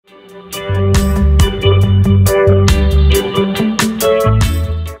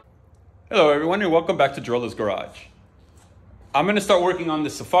everyone, and welcome back to Joella's Garage. I'm going to start working on the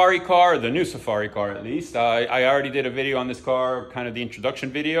Safari car, the new Safari car at least. I already did a video on this car, kind of the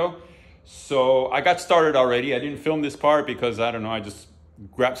introduction video. So I got started already. I didn't film this part because, I don't know, I just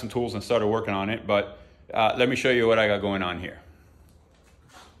grabbed some tools and started working on it. But let me show you what I got going on here.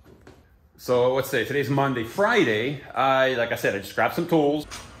 So what's today? Today's Monday. Friday, like I said, I just grabbed some tools.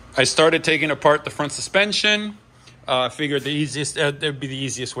 I started taking apart the front suspension. Figured that'd be the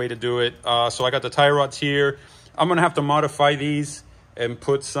easiest way to do it. So I got the tie rods here. I'm gonna have to modify these and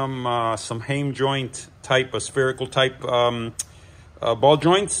put some hame joint type, a spherical type ball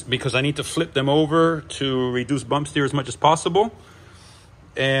joints, because I need to flip them over to reduce bump steer as much as possible.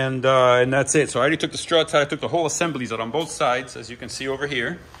 And that's it. So I already took the struts out. I took the whole assemblies out on both sides, as you can see over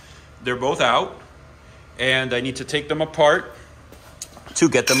here. They're both out, and I need to take them apart to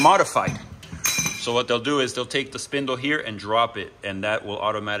get them modified. So what they'll do is they'll take the spindle here and drop it, and that will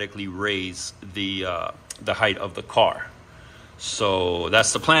automatically raise the height of the car. So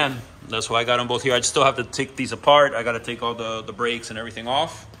that's the plan. That's why I got them both here. I still have to take these apart. I got to take all the brakes and everything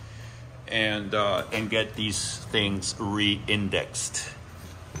off, and get these things re-indexed.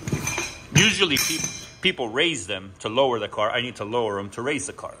 Usually people raise them to lower the car. I need to lower them to raise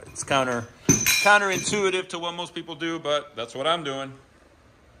the car. It's counterintuitive to what most people do, but that's what I'm doing.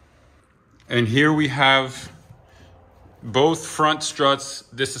 And here we have both front struts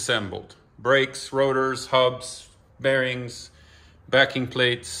disassembled. Brakes, rotors, hubs, bearings, backing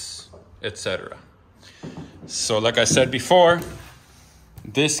plates, etc. So like I said before,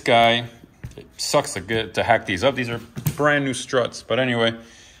 this guy, it sucks to hack these up. These are brand new struts. But anyway,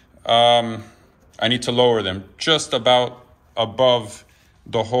 I need to lower them just about above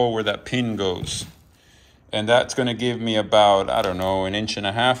the hole where that pin goes. And that's going to give me about, I don't know, 1.5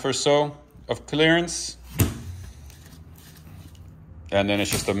 inches or so of clearance. And then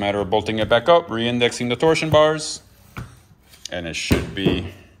it's just a matter of bolting it back up, re-indexing the torsion bars, and it should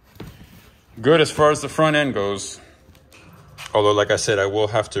be good as far as the front end goes. Although, like I said, I will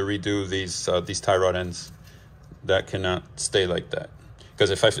have to redo these tie rod ends. That cannot stay like that.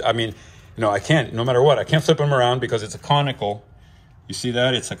 Because I can't, no matter what, I can't flip them around because it's a conical. You see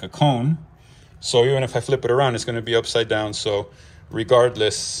that? It's like a cone. So even if I flip it around, it's going to be upside down. So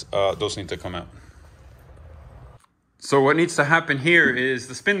regardless, those need to come out. So what needs to happen here is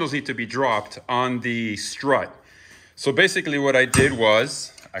the spindles need to be dropped on the strut. So basically what I did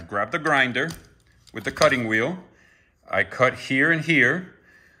was I grabbed the grinder with the cutting wheel. I cut here and here,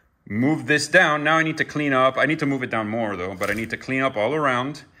 moved this down. Now I need to clean up. I need to move it down more though, but I need to clean up all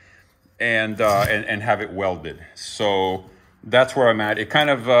around and have it welded. So that's where I'm at. It kind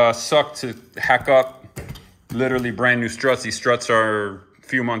of sucked to hack up literally brand new struts. These struts are a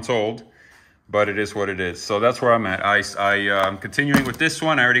few months old, but it is what it is. So that's where I'm at. I'm continuing with this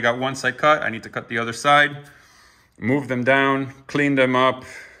one. I already got one side cut. I need to cut the other side, move them down, clean them up,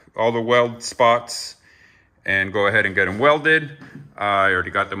 all the weld spots, and go ahead and get them welded. I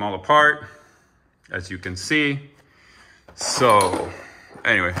already got them all apart, as you can see. So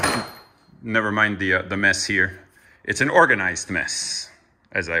anyway, never mind the mess here. It's an organized mess,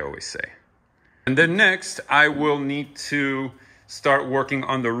 as I always say. And then next, I will need to start working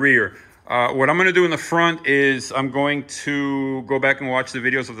on the rear. What I'm going to do in the front is I'm going to go back and watch the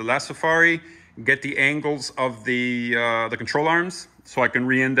videos of the last Safari, get the angles of the control arms so I can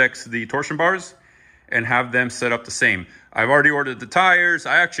re-index the torsion bars and have them set up the same. I've already ordered the tires.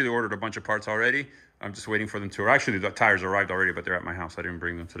 I actually ordered a bunch of parts already. I'm just waiting for them to. Actually, the tires arrived already, but they're at my house. I didn't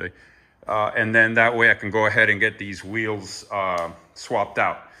bring them today. And then that way I can go ahead and get these wheels swapped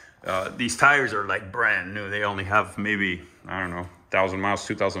out. These tires are like brand new. They only have maybe, I don't know, 1,000 miles,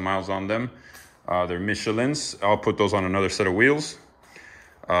 2,000 miles on them. They're Michelins. I'll put those on another set of wheels,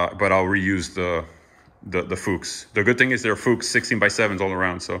 but I'll reuse the Fuchs. The good thing is they're Fuchs 16x7s all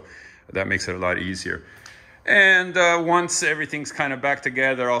around, so that makes it a lot easier. And once everything's kind of back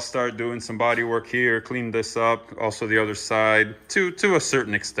together, I'll start doing some body work here, clean this up. Also the other side, to a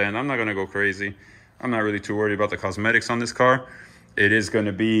certain extent. I'm not going to go crazy. I'm not really too worried about the cosmetics on this car. It is going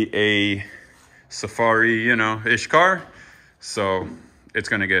to be a Safari, ish car. So it's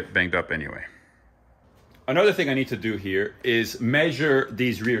going to get banged up anyway. Another thing I need to do here is measure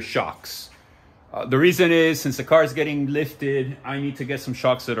these rear shocks. The reason is, since the car is getting lifted, I need to get some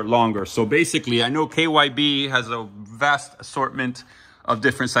shocks that are longer. So basically, I know KYB has a vast assortment of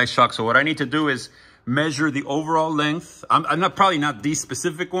different size shocks. So what I need to do is measure the overall length. I'm probably not these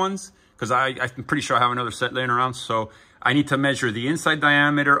specific ones, because I'm pretty sure I have another set laying around. So I need to measure the inside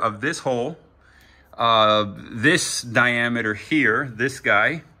diameter of this hole, this diameter here, this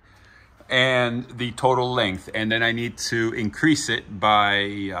guy, and the total length. And then I need to increase it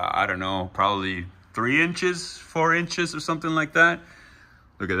by, I don't know, probably 3 inches, 4 inches or something like that.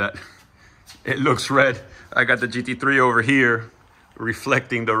 Look at that. It looks red. I got the GT3 over here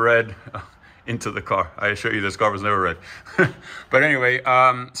reflecting the red into the car. I assure you this car was never red. But anyway,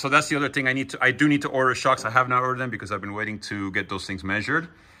 so that's the other thing I do need to order shocks. I have not ordered them because I've been waiting to get those things measured.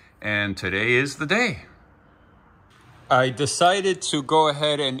 And today is the day. I decided to go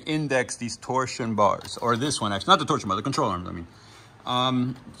ahead and index these torsion bars, or this one actually, not the torsion bar, the control arms, I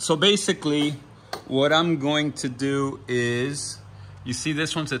mean. So basically what I'm going to do is, you see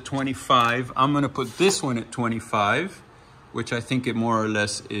this one's at 25. I'm gonna put this one at 25, which I think it more or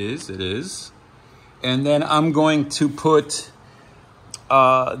less is, it is. And then I'm going to put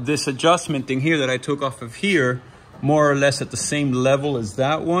this adjustment thing here that I took off of here, more or less at the same level as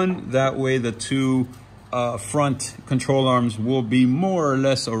that one. That way the two front control arms will be more or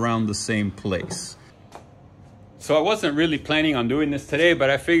less around the same place. So I wasn't really planning on doing this today, but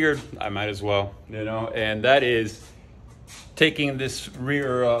I figured I might as well, you know, and that is taking this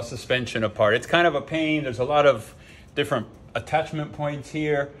rear suspension apart. It's kind of a pain. There's a lot of different attachment points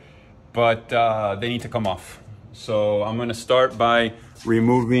here, but they need to come off. So I'm gonna start by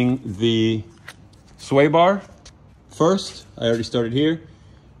removing the sway bar first. I already started here.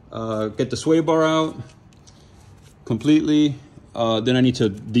 Get the sway bar out completely. Then I need to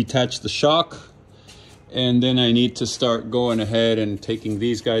detach the shock. And then I need to start going ahead and taking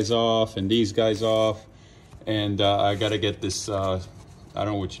these guys off and these guys off. And I gotta get this, I don't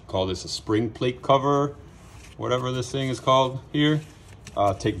know what you call this, a spring plate cover, whatever this thing is called here.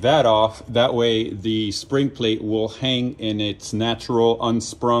 Take that off. That way the spring plate will hang in its natural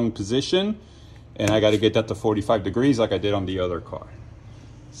unsprung position. And I gotta get that to 45 degrees like I did on the other car.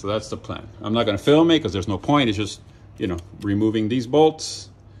 So that's the plan. I'm not gonna film it because there's no point. It's just, you know, removing these bolts.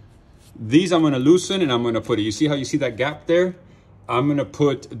 These I'm gonna loosen and I'm gonna put it. You see how you see that gap there? I'm gonna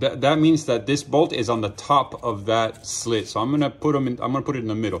put, that means that this bolt is on the top of that slit. So I'm gonna put them in, I'm gonna put it in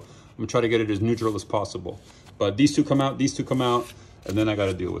the middle. I'm gonna try to get it as neutral as possible. But these two come out, and then I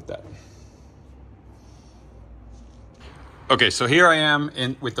gotta deal with that. Okay, so here I am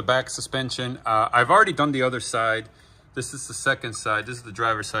with the back suspension. I've already done the other side. This is the second side. This is the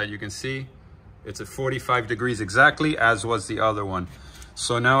driver's side. You can see it's at 45 degrees exactly, as was the other one.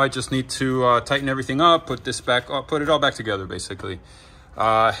 So now I just need to tighten everything up, put this back up, put it all back together, basically.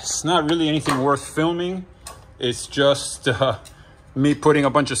 It's not really anything worth filming. It's just me putting a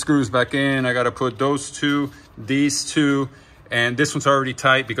bunch of screws back in. I got to put those two, these two, and this one's already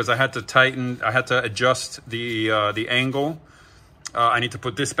tight because I had to tighten, I had to adjust the angle. I need to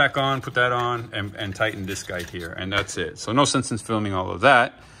put this back on, put that on, and tighten this guy here, and that's it. So no sense in filming all of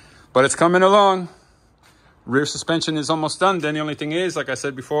that, but it's coming along. Rear suspension is almost done. Then the only thing is, like I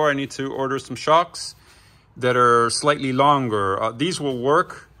said before, I need to order some shocks that are slightly longer. These will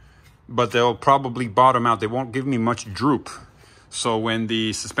work, but they'll probably bottom out. They won't give me much droop. So when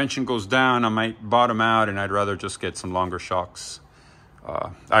the suspension goes down, I might bottom out, and I'd rather just get some longer shocks.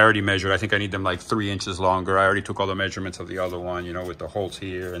 I already measured. I think I need them like 3 inches longer. I already took all the measurements of the other one, you know, with the holes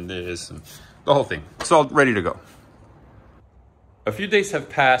here and this and the whole thing. It's all ready to go. A few days have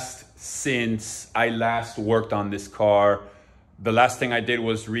passed since I last worked on this car. The last thing I did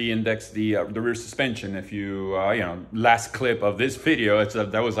was re-index the rear suspension. If you, you know, last clip of this video,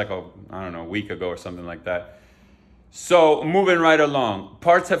 that was like I don't know, a week ago or something like that. So moving right along,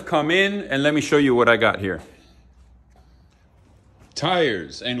 parts have come in, and let me show you what I got here.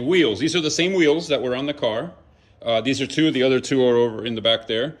 Tires and wheels. These are the same wheels that were on the car. These are two, the other two are over in the back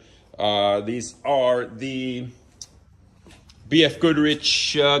there. These are the BF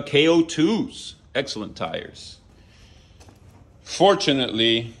Goodrich KO2s. Excellent tires.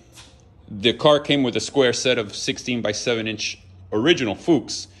 Fortunately, the car came with a square set of 16 by 7 inch original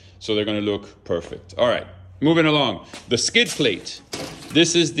Fuchs, so they're gonna look perfect. All right, moving along. The skid plate.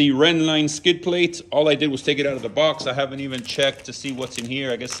 This is the Renline skid plate. All I did was take it out of the box. I haven't even checked to see what's in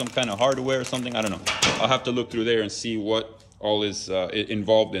here. I guess some kind of hardware or something, I don't know. I'll have to look through there and see what all is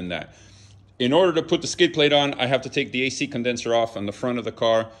involved in that. In order to put the skid plate on, I have to take the AC condenser off on the front of the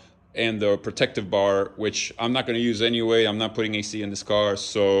car and the protective bar, which I'm not going to use anyway. I'm not putting AC in this car,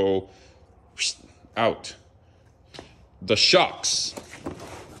 so out. The shocks.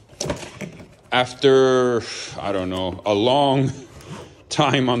 After, I don't know, a long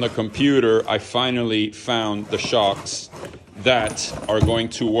time on the computer, I finally found the shocks that are going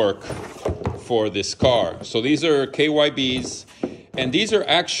to work for this car. So these are KYBs, and these are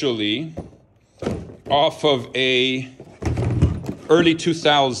actually off of a early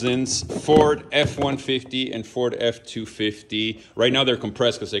 2000s Ford F-150 and Ford F-250. Right now they're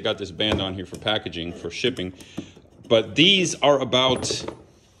compressed because they got this band on here for packaging, for shipping. But these are about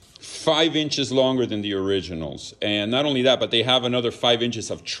 5 inches longer than the originals. And not only that, but they have another 5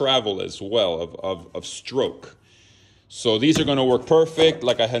 inches of travel as well, of stroke. So these are going to work perfect.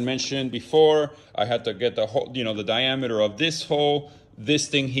 Like I had mentioned before, I had to get the whole, the diameter of this hole, this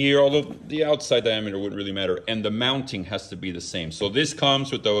thing here, although the outside diameter wouldn't really matter, and the mounting has to be the same. So this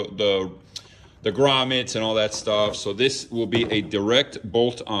comes with the grommets and all that stuff. So this will be a direct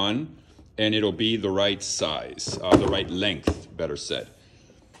bolt on, and it'll be the right size, the right length, better said.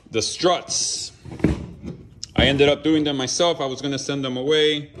 The struts, I ended up doing them myself. I was going to send them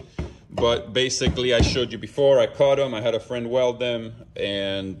away. But basically, I showed you before, I caught them, I had a friend weld them,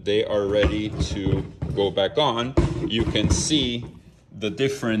 and they are ready to go back on. You can see the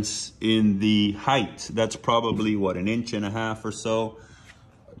difference in the height. That's probably, what, 1.5 inches or so,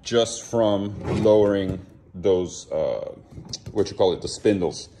 just from lowering those, the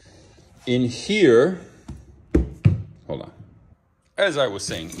spindles. In here, hold on. As I was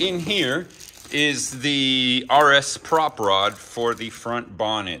saying, in here is the RS prop rod for the front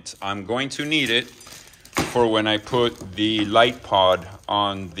bonnet. I'm going to need it for when I put the light pod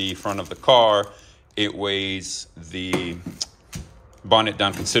on the front of the car. It weighs the bonnet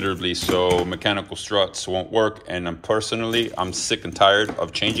down considerably, so mechanical struts won't work. And I'm sick and tired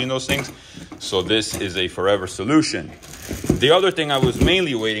of changing those things. So this is a forever solution. The other thing I was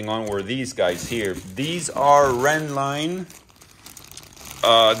mainly waiting on were these guys here. These are Renline.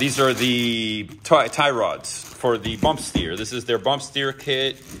 These are the tie rods for the bump steer. This is their bump steer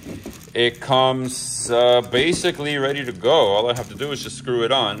kit. It comes basically ready to go. All I have to do is just screw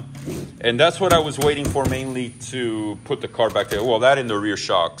it on. And that's what I was waiting for mainly to put the car back there. Well, that in the rear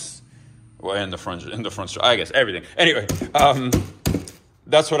shocks. Well, in the front, I guess, everything. Anyway,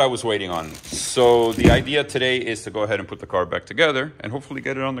 that's what I was waiting on. So the idea today is to go ahead and put the car back together and hopefully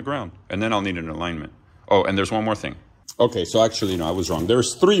get it on the ground. And then I'll need an alignment. Oh, and there's one more thing. Okay, so actually, no, I was wrong.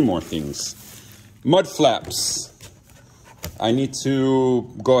 There's 3 more things. Mud flaps. I need to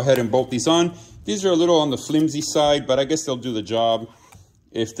go ahead and bolt these on. These are a little on the flimsy side, but I guess they'll do the job.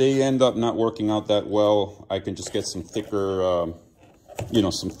 If they end up not working out that well, I can just get some thicker,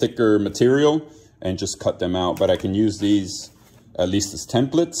 some thicker material and just cut them out. But I can use these at least as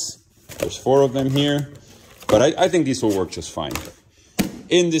templates. There's 4 of them here, but I think these will work just fine.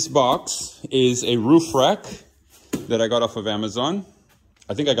 In this box is a roof rack that I got off of Amazon.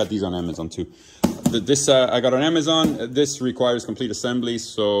 I think I got these on Amazon too. This I got on Amazon. This requires complete assembly,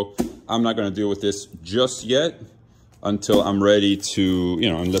 so I'm not going to deal with this just yet until I'm ready to,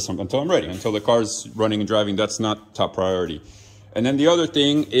 until I'm ready. Until the car's running and driving, that's not top priority. And then the other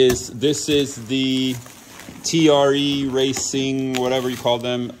thing is, this is the TRE Racing, whatever you call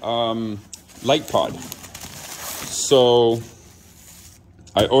them, light pod. So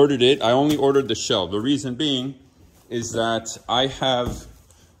I ordered it. I only ordered the shell. The reason being is that I have,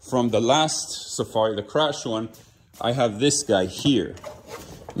 from the last Safari, the crash one, I have this guy here.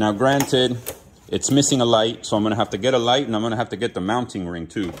 Now, granted, it's missing a light, so I'm gonna have to get a light, and I'm gonna have to get the mounting ring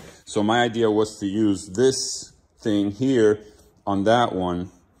too. So my idea was to use this thing here on that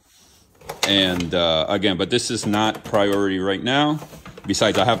one. And again, but this is not priority right now.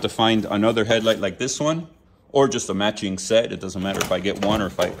 Besides, I have to find another headlight like this one, or just a matching set. It doesn't matter if I get one or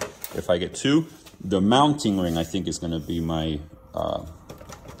if I get 2. The mounting ring, I think, is going to be my,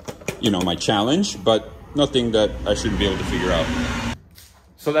 my challenge, but nothing that I shouldn't be able to figure out.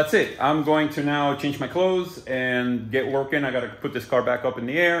 So that's it. I'm going to now change my clothes and get working. I got to put this car back up in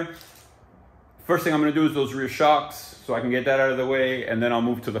the air. First thing I'm going to do is those rear shocks, so I can get that out of the way, and then I'll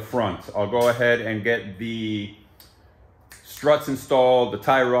move to the front. I'll go ahead and get the struts installed, the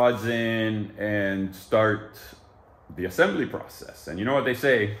tie rods in, and start the assembly process. And you know what they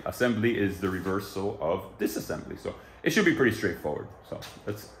say, assembly is the reversal of disassembly. So it should be pretty straightforward. So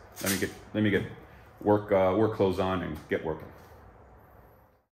let me get work clothes on and get working.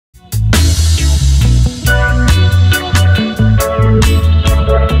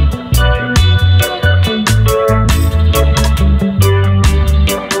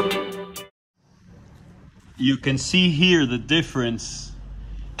 You can see here the difference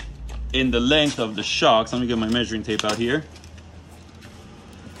in the length of the shocks. Let me get my measuring tape out here.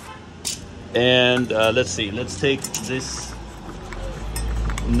 And let's see, let's take this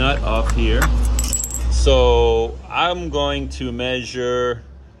nut off here. So I'm going to measure,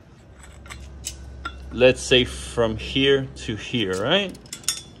 let's say from here to here, right?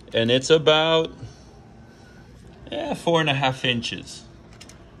 And it's about 4.5 inches,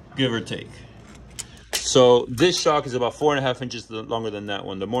 give or take. So this shock is about 4.5 inches longer than that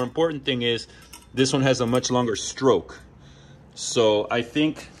one. The more important thing is this one has a much longer stroke. So I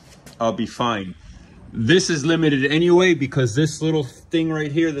think I'll be fine. This is limited anyway because this little thing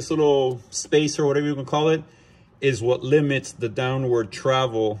right here, this little space or whatever you can call it, is what limits the downward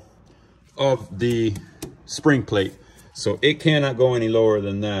travel of the spring plate. So it cannot go any lower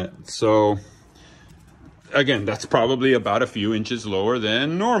than that. So again, that's probably about a few inches lower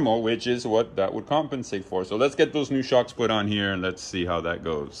than normal, which is what that would compensate for. So let's get those new shocks put on here and let's see how that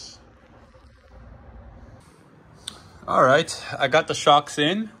goes. All right, I got the shocks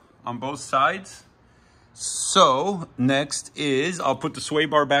in on both sides. So next is I'll put the sway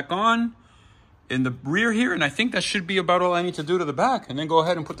bar back on in the rear here, and I think that should be about all I need to do to the back, and then go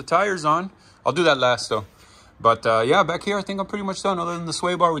ahead and put the tires on. I'll do that last though. But yeah, back here I think I'm pretty much done, other than the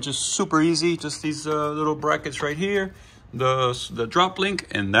sway bar, which is super easy. Just these little brackets right here, the drop link,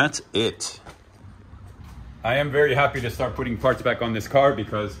 and that's it. I am very happy to start putting parts back on this car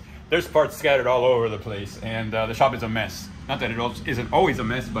because there's parts scattered all over the place, and the shop is a mess. Not that it isn't always a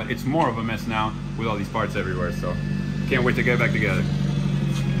mess, but it's more of a mess now with all these parts everywhere. So can't wait to get back together.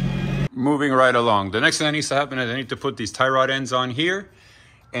 Moving right along. The next thing that needs to happen is I need to put these tie rod ends on here,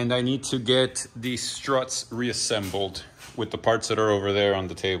 and I need to get these struts reassembled with the parts that are over there on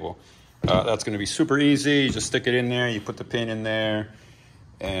the table. That's going to be super easy. You just stick it in there, you put the pin in there,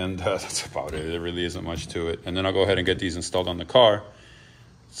 and that's about it. There really isn't much to it. And then I'll go ahead and get these installed on the car,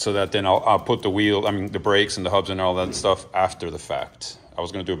 so that then I'll put the brakes and the hubs and all that stuff after the fact. I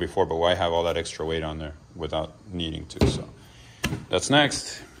was going to do it before, but why have all that extra weight on there without needing to? So that's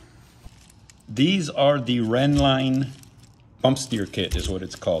next. These are the Renline bump steer kit is what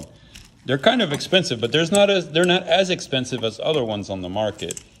it's called. They're kind of expensive, but they're not as expensive as other ones on the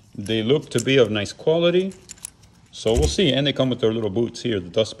market. They look to be of nice quality, so we'll see. And they come with their little boots here, the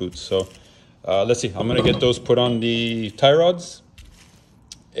dust boots. So let's see. I'm going to get those put on the tie rods.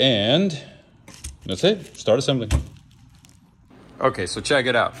 And that's it. Start assembling. Okay, so check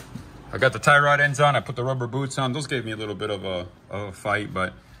it out. I got the tie rod ends on. I put the rubber boots on. Those gave me a little bit of a fight,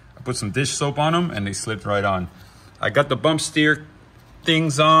 but I put some dish soap on them and they slipped right on. I got the bump steer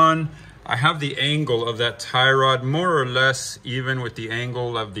things on. I have the angle of that tie rod more or less even with the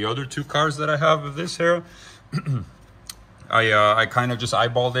angle of the other two cars that I have of this here. I kind of just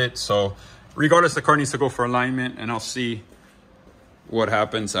eyeballed it. So regardless, the car needs to go for alignment, and I'll see what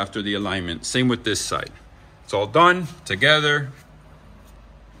happens after the alignment. Same with this side. It's all done together,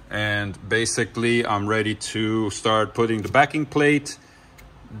 and basically I'm ready to start putting the backing plate,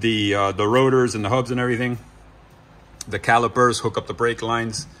 the rotors and the hubs and everything, the calipers, hook up the brake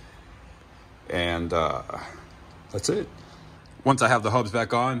lines, and that's it. Once I have the hubs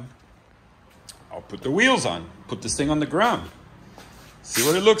back on, I'll put the wheels on, put this thing on the ground, see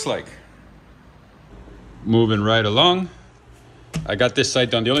what it looks like. Moving right along. I got this side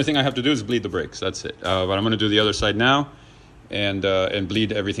done. The only thing I have to do is bleed the brakes. That's it. But I'm going to do the other side now and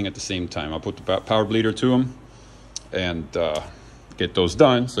bleed everything at the same time. I'll put the power bleeder to them and get those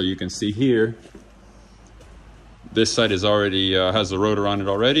done. So you can see here, this side is already has the rotor on it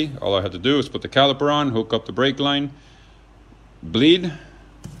already. All I have to do is put the caliper on, hook up the brake line, bleed,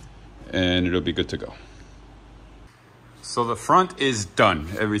 and it'll be good to go. So the front is done.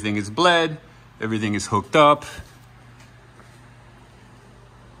 Everything is bled. Everything is hooked up.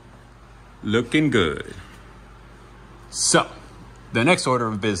 Looking good. So the next order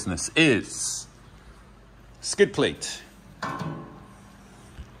of business is skid plate.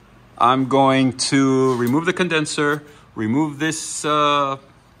 I'm going to remove the condenser, remove this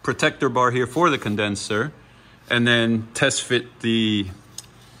protector bar here for the condenser, and then test fit the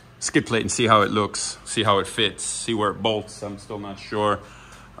skid plate and see how it looks, see how it fits, see where it bolts. I'm still not sure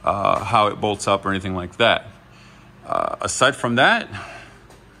how it bolts up or anything like that. Aside from that,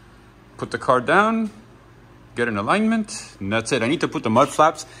 put the car down, get an alignment, and that's it. I need to put the mud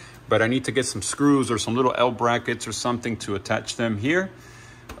flaps, but I need to get some screws or some little L brackets or something to attach them here.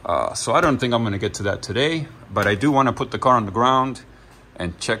 So I don't think I'm going to get to that today, but I do want to put the car on the ground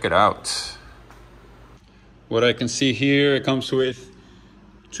and check it out. What I can see here, it comes with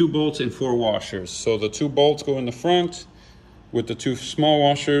 2 bolts and 4 washers. So the 2 bolts go in the front with the 2 small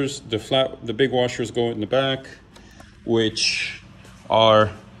washers. The big washers go in the back, which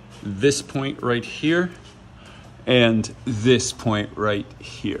are this point right here and this point right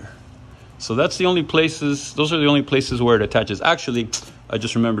here. So that's the only places, those are the only places where it attaches. Actually, I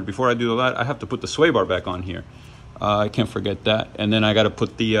just remembered before I do that, I have to put the sway bar back on here. I can't forget that. And then I got to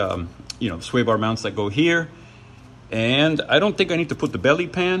put the, sway bar mounts that go here. And I don't think I need to put the belly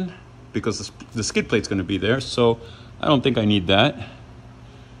pan because the skid plate's going to be there. So I don't think I need that.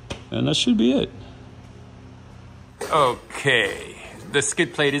 And that should be it. Okay, the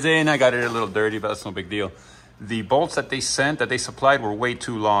skid plate is in. I got it a little dirty, but that's no big deal. The bolts that they supplied were way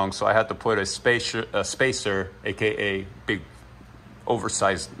too long, so I had to put a spacer, aka big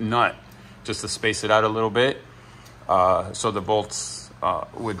oversized nut, just to space it out a little bit, so the bolts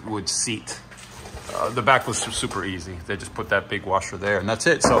would seat. The back was super easy. They just put that big washer there, and that's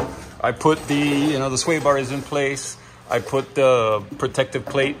it. So I put the sway bar is in place. I put the protective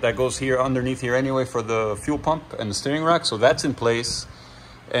plate that goes here underneath here anyway for the fuel pump and the steering rack, so that's in place.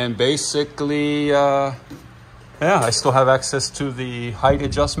 And basically, yeah, I still have access to the height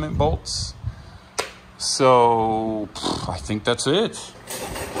adjustment bolts. So I think that's it.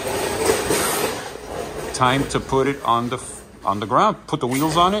 Time to put it on the ground. Put the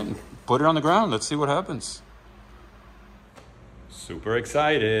wheels on it and put it on the ground. Let's see what happens. Super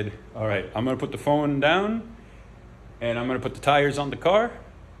excited. All right, I'm gonna put the phone down and I'm gonna put the tires on the car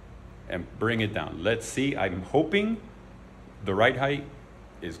and bring it down. Let's see. I'm hoping the right height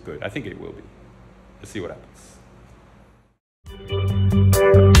is good. I think it will be. Let's see what happens.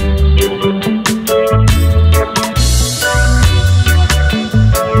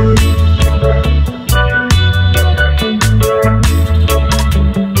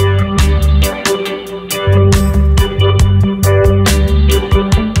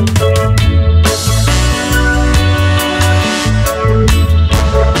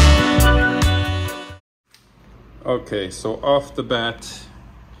 Okay, so off the bat,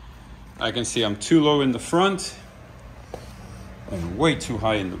 I can see I'm too low in the front and way too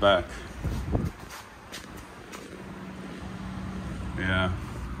high in the back. Yeah,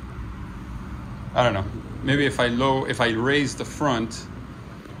 I don't know. Maybe if I raise the front,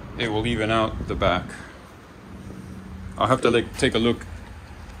 it will even out the back. I'll have to take a look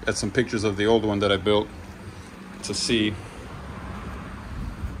at some pictures of the old one that I built to see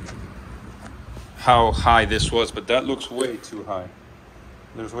how high this was, but that looks way too high.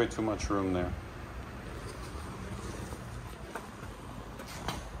 There's way too much room there.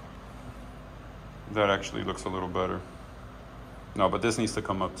 That actually looks a little better. No, but this needs to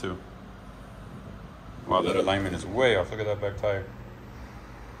come up too. Wow, that alignment is way off. Look at that back tire.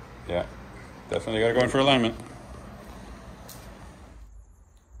 Yeah, definitely gotta go in for alignment.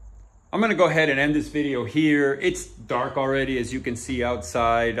 I'm gonna go ahead and end this video here. It's dark already, as you can see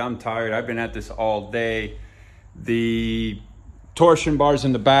outside. I'm tired, I've been at this all day. The torsion bars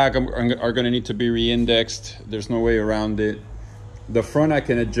in the back are gonna need to be re-indexed. There's no way around it. The front I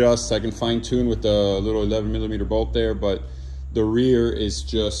can adjust, I can fine tune with the little 11mm bolt there, but the rear is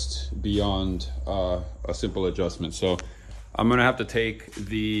just beyond a simple adjustment. So I'm gonna have to take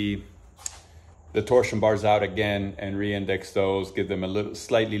the torsion bars out again and re-index those, give them a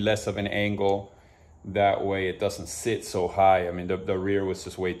slightly less of an angle. That way it doesn't sit so high. I mean, the rear was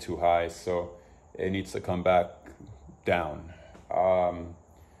just way too high, so it needs to come back down.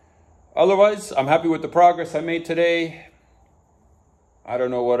 Otherwise, I'm happy with the progress I made today. I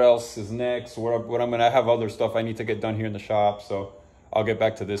don't know what else is next. What I'm gonna have other stuff I need to get done here in the shop, so I'll get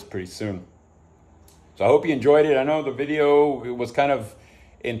back to this pretty soon. So I hope you enjoyed it. I know the video, it was kind of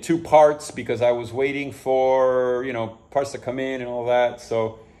in two parts because I was waiting for, parts to come in and all that.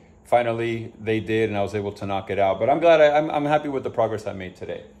 So finally they did, and I was able to knock it out. But I'm glad, I'm happy with the progress I made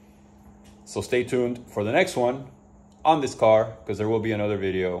today. So stay tuned for the next one on this car, because there will be another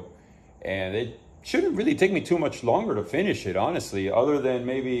video. And it shouldn't really take me too much longer to finish it, honestly, other than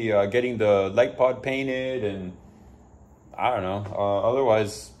maybe getting the light pod painted, and I don't know.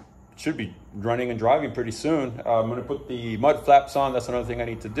 Otherwise, it should be running and driving pretty soon. I'm gonna put the mud flaps on. That's another thing I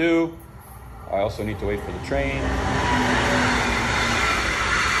need to do. I also need to wait for the train.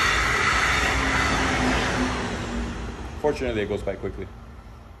 Fortunately, it goes by quickly.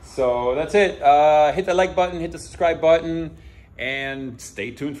 So that's it. Hit the like button, hit the subscribe button, and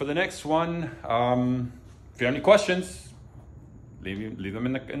stay tuned for the next one. If you have any questions, leave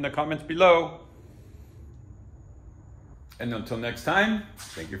them in the comments below. And until next time,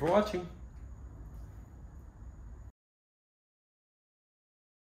 thank you for watching.